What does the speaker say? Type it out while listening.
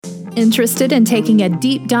Interested in taking a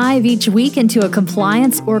deep dive each week into a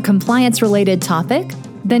compliance or compliance-related topic?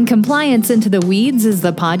 Then Compliance Into the Weeds is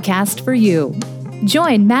the podcast for you.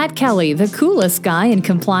 Join Matt Kelly, the coolest guy in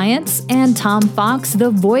compliance, and Tom Fox,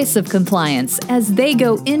 the voice of compliance, as they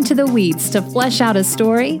go into the weeds to flesh out a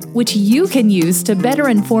story which you can use to better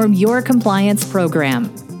inform your compliance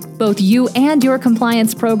program. Both you and your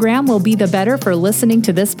compliance program will be the better for listening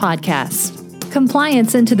to this podcast.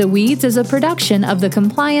 Compliance Into the Weeds is a production of the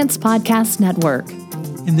Compliance Podcast Network.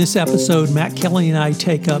 In this episode, Matt Kelly and I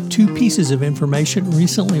take up two pieces of information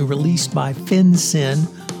recently released by FinCEN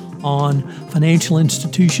on financial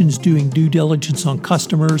institutions doing due diligence on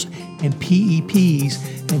customers and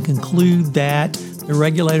PEPs, and conclude that the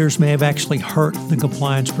regulators may have actually hurt the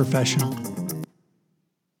compliance professional.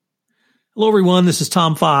 Hello, everyone. This is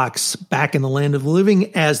Tom Fox, back in the land of the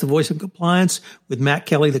living as the voice of compliance with Matt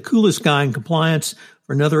Kelly, the coolest guy in compliance,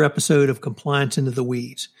 for another episode of Compliance Into the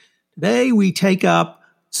Weeds. Today, we take up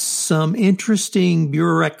some interesting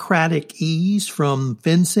bureaucratic ease from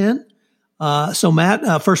FinCEN. So,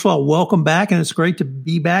 Matt, first of all, welcome back, and it's great to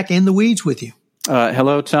be back in the weeds with you.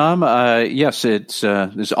 Hello, Tom. Yes,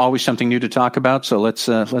 there's always something new to talk about, so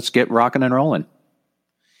let's get rocking and rolling.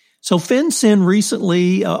 So FinCEN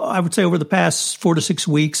recently, I would say over the past 4 to 6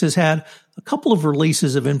 weeks, has had a couple of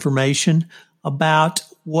releases of information about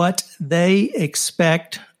what they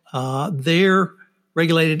expect their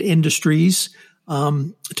regulated industries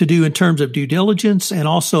to do in terms of due diligence, and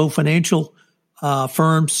also financial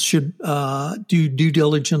firms should do due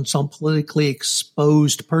diligence on politically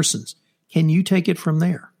exposed persons. Can you take it from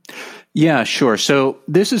there? Yeah, sure. So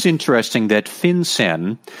this is interesting that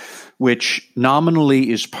FinCEN, which nominally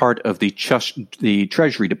is part of the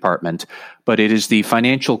Treasury Department, but it is the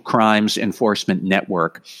Financial Crimes Enforcement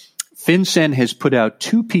Network. FinCEN has put out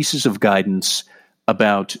two pieces of guidance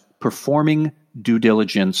about performing due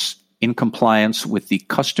diligence in compliance with the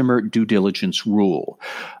Customer Due Diligence Rule.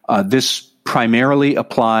 This primarily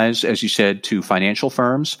applies, as you said, to financial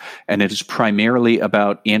firms, and it is primarily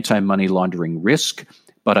about anti-money laundering risk.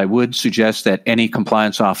 But I would suggest that any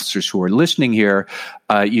compliance officers who are listening here,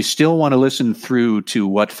 you still want to listen through to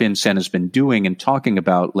what FinCEN has been doing and talking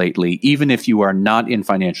about lately, even if you are not in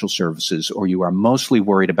financial services or you are mostly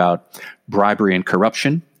worried about bribery and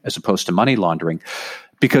corruption as opposed to money laundering,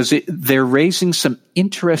 because they're raising some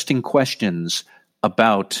interesting questions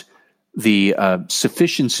about the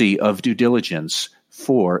sufficiency of due diligence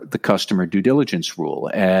for the Customer Due Diligence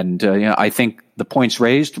Rule. And I think the points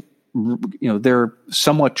raised, they're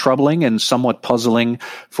somewhat troubling and somewhat puzzling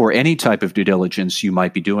for any type of due diligence you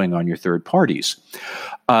might be doing on your third parties.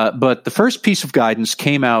 But the first piece of guidance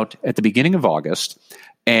came out at the beginning of August,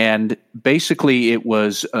 and basically it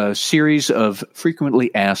was a series of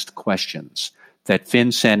frequently asked questions that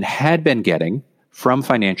FinCEN had been getting from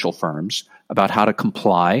financial firms about how to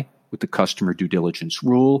comply with the Customer Due Diligence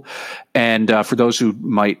Rule. And for those who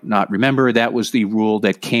might not remember, that was the rule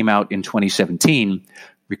that came out in 2017,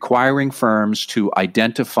 requiring firms to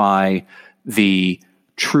identify the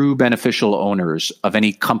true beneficial owners of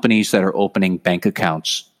any companies that are opening bank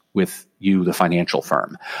accounts with you, the financial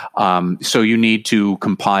firm. So you need to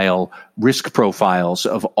compile risk profiles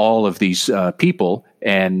of all of these people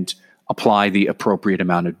and apply the appropriate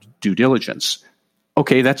amount of due diligence.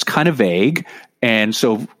 Okay, that's kind of vague. And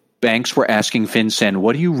so banks were asking FinCEN,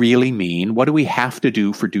 what do you really mean? What do we have to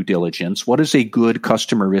do for due diligence? What does a good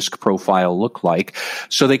customer risk profile look like?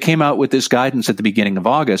 So they came out with this guidance at the beginning of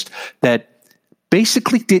August that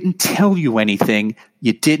basically didn't tell you anything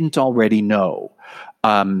you didn't already know.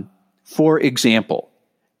 For example,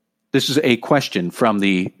 this is a question from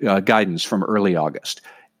the guidance from early August.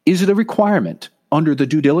 Is it a requirement under the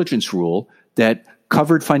due diligence rule that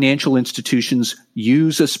covered financial institutions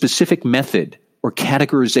use a specific method or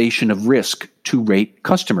categorization of risk to rate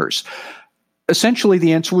customers? Essentially,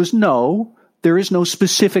 the answer was no. There is no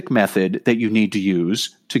specific method that you need to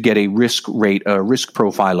use to get a risk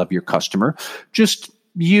profile of your customer. Just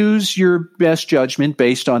use your best judgment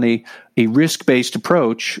based on a risk-based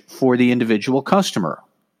approach for the individual customer.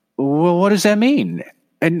 Well, what does that mean?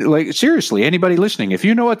 And seriously, anybody listening, if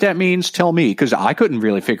you know what that means, tell me, because I couldn't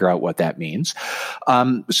really figure out what that means.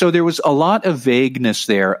 So there was a lot of vagueness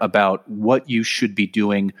there about what you should be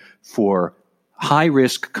doing for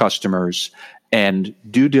high-risk customers and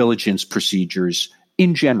due diligence procedures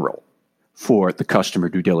in general for the Customer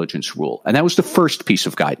Due Diligence Rule. And that was the first piece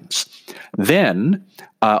of guidance. Then,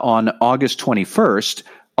 on August 21st,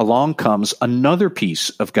 along comes another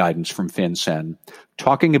piece of guidance from FinCEN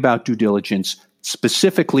talking about due diligence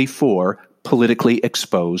specifically for politically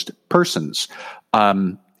exposed persons.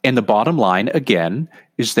 And the bottom line, again,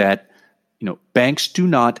 is that banks do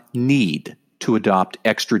not need to adopt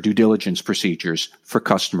extra due diligence procedures for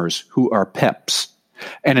customers who are PEPs.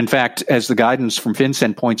 And in fact, as the guidance from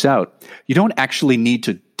FinCEN points out, you don't actually need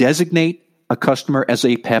to designate a customer as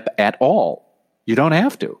a PEP at all. You don't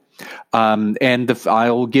have to.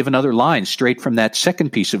 I'll give another line straight from that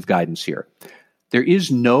second piece of guidance here. There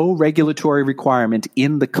is no regulatory requirement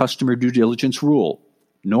in the customer due diligence rule,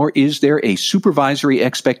 nor is there a supervisory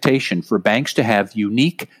expectation for banks to have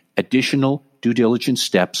unique additional due diligence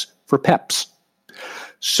steps for PEPs.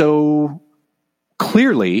 So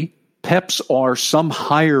clearly, PEPs are some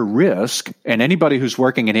higher risk, and anybody who's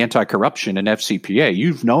working in anti-corruption and FCPA,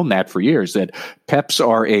 you've known that for years, that PEPs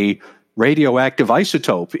are a radioactive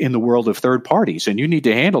isotope in the world of third parties, and you need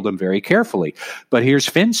to handle them very carefully. But here's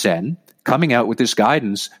FinCEN coming out with this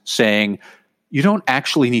guidance saying you don't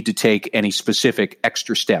actually need to take any specific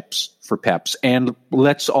extra steps for PEPs. And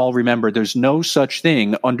let's all remember, there's no such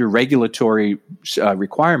thing under regulatory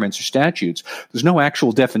requirements or statutes. There's no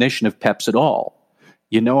actual definition of PEPs at all.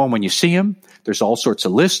 You know them when you see them. There's all sorts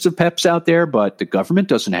of lists of PEPs out there, but the government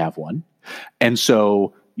doesn't have one. And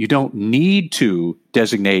so you don't need to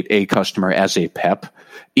designate a customer as a PEP,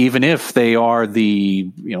 even if they are the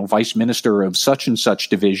vice minister of such and such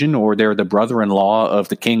division, or they're the brother-in-law of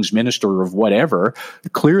the king's minister of whatever.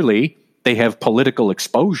 Clearly, they have political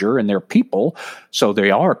exposure and they're people, so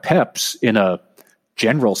they are PEPs in a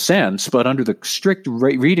general sense. But under the strict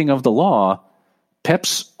reading of the law,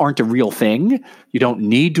 PEPs aren't a real thing. You don't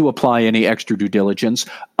need to apply any extra due diligence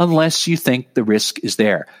unless you think the risk is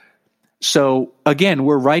there. So again,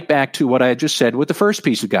 we're right back to what I just said with the first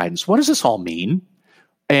piece of guidance. What does this all mean?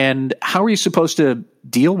 And how are you supposed to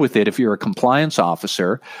deal with it if you're a compliance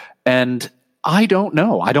officer? And I don't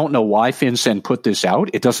know. I don't know why FinCEN put this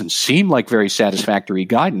out. It doesn't seem like very satisfactory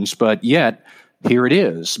guidance, but yet here it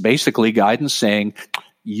is. Basically guidance saying,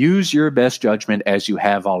 use your best judgment as you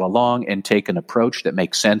have all along and take an approach that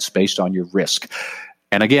makes sense based on your risk.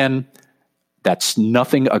 And again, that's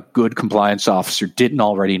nothing a good compliance officer didn't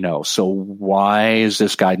already know. So why is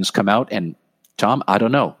this guidance come out? And Tom, I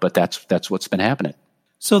don't know, but that's what's been happening.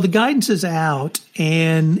 So the guidance is out,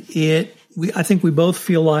 and I think we both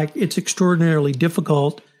feel like it's extraordinarily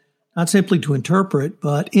difficult, not simply to interpret,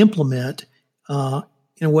 but implement in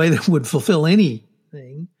a way that would fulfill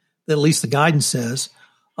anything that at least the guidance says.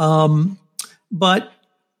 But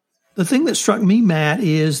the thing that struck me, Matt,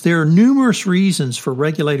 is there are numerous reasons for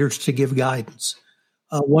regulators to give guidance.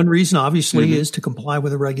 One reason, obviously, is to comply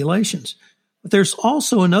with the regulations. But there's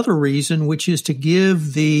also another reason, which is to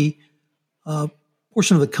give the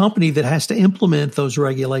portion of the company that has to implement those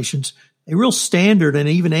regulations a real standard and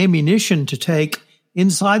even ammunition to take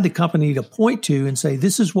inside the company to point to and say,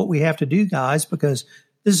 this is what we have to do, guys, because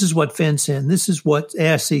this is what FinCEN, this is what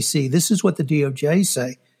ASCC, this is what the DOJ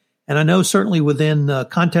say. And I know certainly within the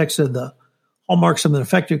context of the hallmarks of an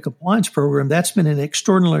effective compliance program, that's been an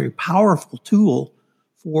extraordinarily powerful tool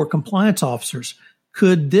for compliance officers.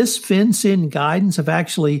 Could this FinCEN guidance have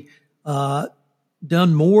actually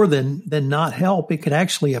done more than not help? It could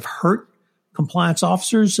actually have hurt compliance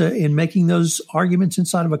officers in making those arguments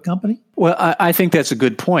inside of a company? Well, I think that's a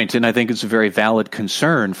good point, and I think it's a very valid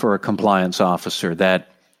concern for a compliance officer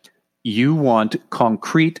that you want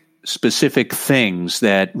concrete, specific things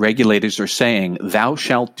that regulators are saying, thou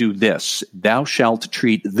shalt do this, thou shalt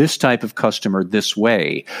treat this type of customer this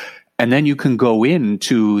way. And then you can go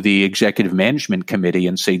into the executive management committee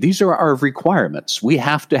and say, these are our requirements. We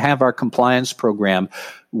have to have our compliance program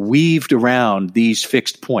weaved around these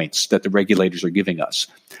fixed points that the regulators are giving us.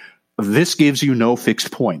 This gives you no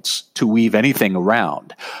fixed points to weave anything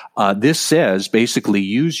around. This says basically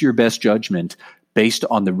use your best judgment based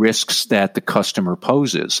on the risks that the customer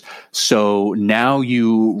poses. So now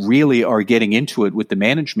you really are getting into it with the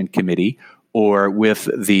management committee or with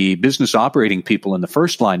the business operating people in the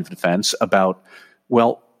first line of defense about,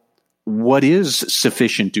 well, what is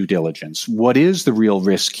sufficient due diligence? What is the real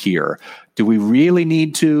risk here? Do we really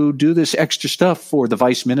need to do this extra stuff for the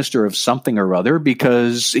vice minister of something or other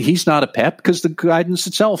because he's not a PEP? Because the guidance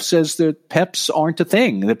itself says that PEPs aren't a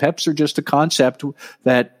thing. The PEPs are just a concept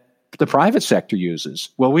that the private sector uses.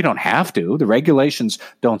 Well, we don't have to. The regulations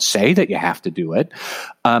don't say that you have to do it.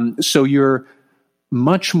 So you're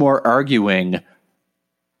much more arguing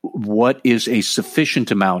what is a sufficient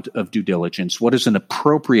amount of due diligence, what is an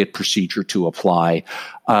appropriate procedure to apply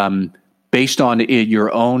based on your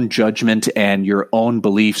own judgment and your own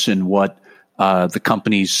beliefs in what the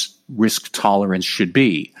company's risk tolerance should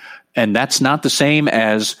be. And that's not the same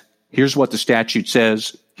as here's what the statute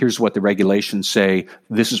says, here's what the regulations say,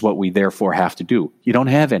 this is what we therefore have to do. You don't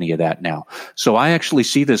have any of that now. So I actually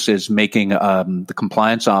see this as making the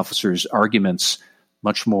compliance officers' arguments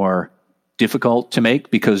much more difficult to make,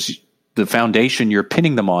 because the foundation you're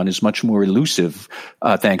pinning them on is much more elusive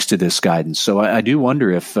thanks to this guidance. So I do wonder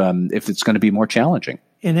if it's going to be more challenging.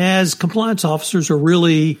 And as compliance officers are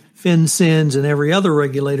really FinCEN's and every other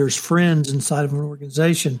regulator's friends inside of an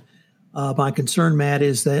organization, my concern, Matt,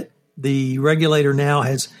 is that the regulator now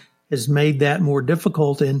has made that more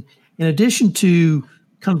difficult. And in addition to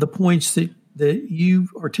kind of the points that you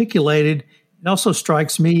articulated, it also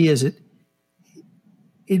strikes me as it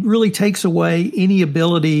really takes away any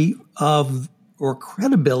ability of, or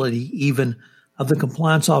credibility even, of the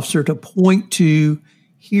compliance officer to point to,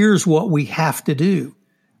 here's what we have to do.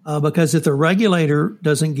 Because if the regulator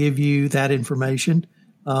doesn't give you that information,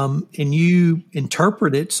 and you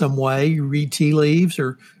interpret it some way, you read tea leaves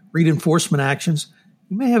or read enforcement actions,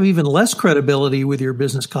 you may have even less credibility with your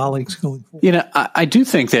business colleagues going forward. I do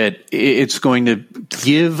think that it's going to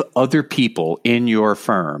give other people in your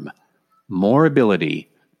firm more ability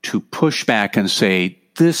to push back and say,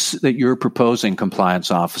 this that you're proposing,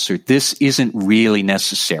 compliance officer, this isn't really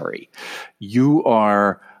necessary. You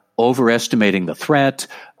are overestimating the threat.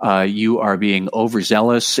 You are being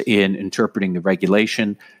overzealous in interpreting the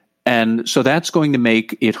regulation. And so that's going to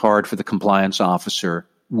make it hard for the compliance officer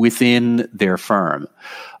within their firm.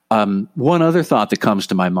 One other thought that comes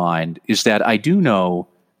to my mind is that I do know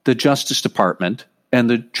the Justice Department and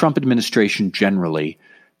the Trump administration generally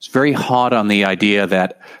is very hot on the idea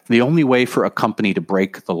that the only way for a company to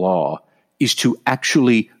break the law is to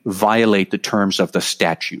actually violate the terms of the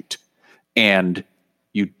statute. And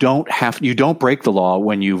you don't break the law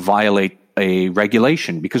when you violate a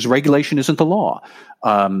regulation, because regulation isn't the law.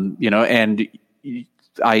 And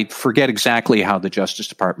I forget exactly how the Justice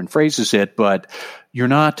Department phrases it, but you're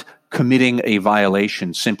not committing a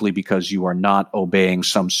violation simply because you are not obeying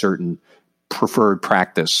some certain preferred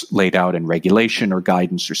practice laid out in regulation or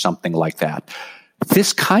guidance or something like that.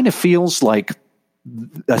 This kind of feels like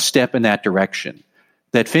a step in that direction,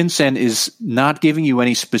 that FinCEN is not giving you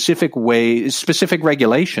any specific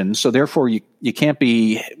regulation, so therefore you can't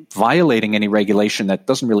be violating any regulation that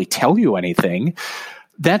doesn't really tell you anything.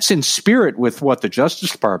 That's in spirit with what the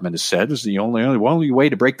Justice Department has said, is the only way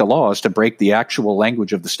to break the law is to break the actual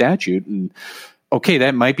language of the statute. And okay,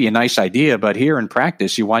 that might be a nice idea, but here in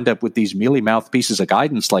practice, you wind up with these mealy-mouthed pieces of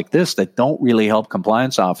guidance like this that don't really help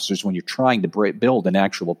compliance officers when you're trying to build an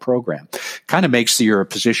actual program. Kind of makes your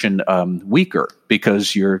position weaker,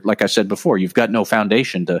 because you're, like I said before, you've got no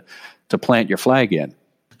foundation to plant your flag in.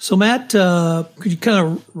 So, Matt, could you kind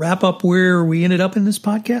of wrap up where we ended up in this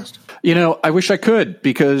podcast? I wish I could,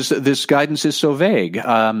 because this guidance is so vague.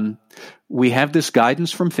 We have this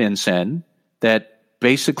guidance from FinCEN that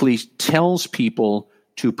basically tells people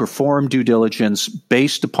to perform due diligence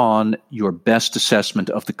based upon your best assessment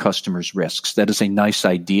of the customer's risks. That is a nice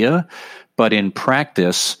idea, but in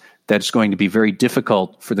practice, that's going to be very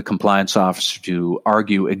difficult for the compliance officer to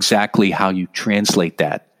argue exactly how you translate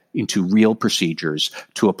that into real procedures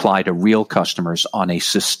to apply to real customers on a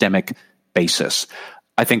systemic basis.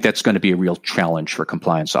 I think that's going to be a real challenge for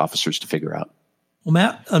compliance officers to figure out. Well,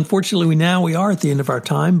 Matt, unfortunately, we are at the end of our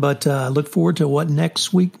time, but I look forward to what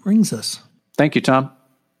next week brings us. Thank you, Tom.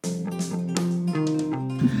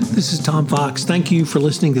 This is Tom Fox. Thank you for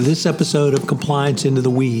listening to this episode of Compliance Into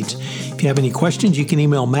the Weeds. If you have any questions, you can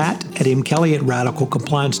email Matt at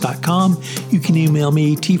mkelly@radicalcompliance.com. You can email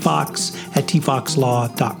me,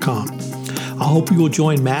 tfox@tfoxlaw.com. I hope you will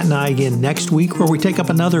join Matt and I again next week, where we take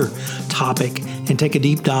up another topic and take a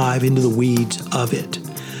deep dive into the weeds of it.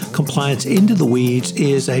 Compliance Into the Weeds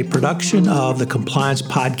is a production of the Compliance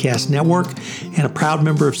Podcast Network and a proud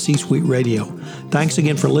member of C-Suite Radio. Thanks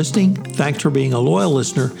again for listening. Thanks for being a loyal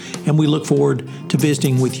listener, and we look forward to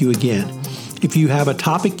visiting with you again. If you have a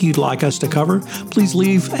topic you'd like us to cover, please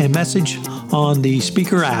leave a message on the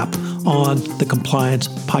speaker app on the Compliance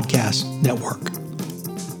Podcast Network.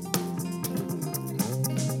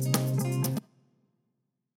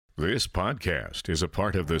 This podcast is a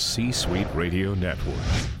part of the C-Suite Radio Network.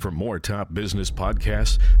 For more top business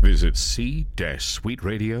podcasts, visit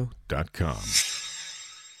c-suiteradio.com.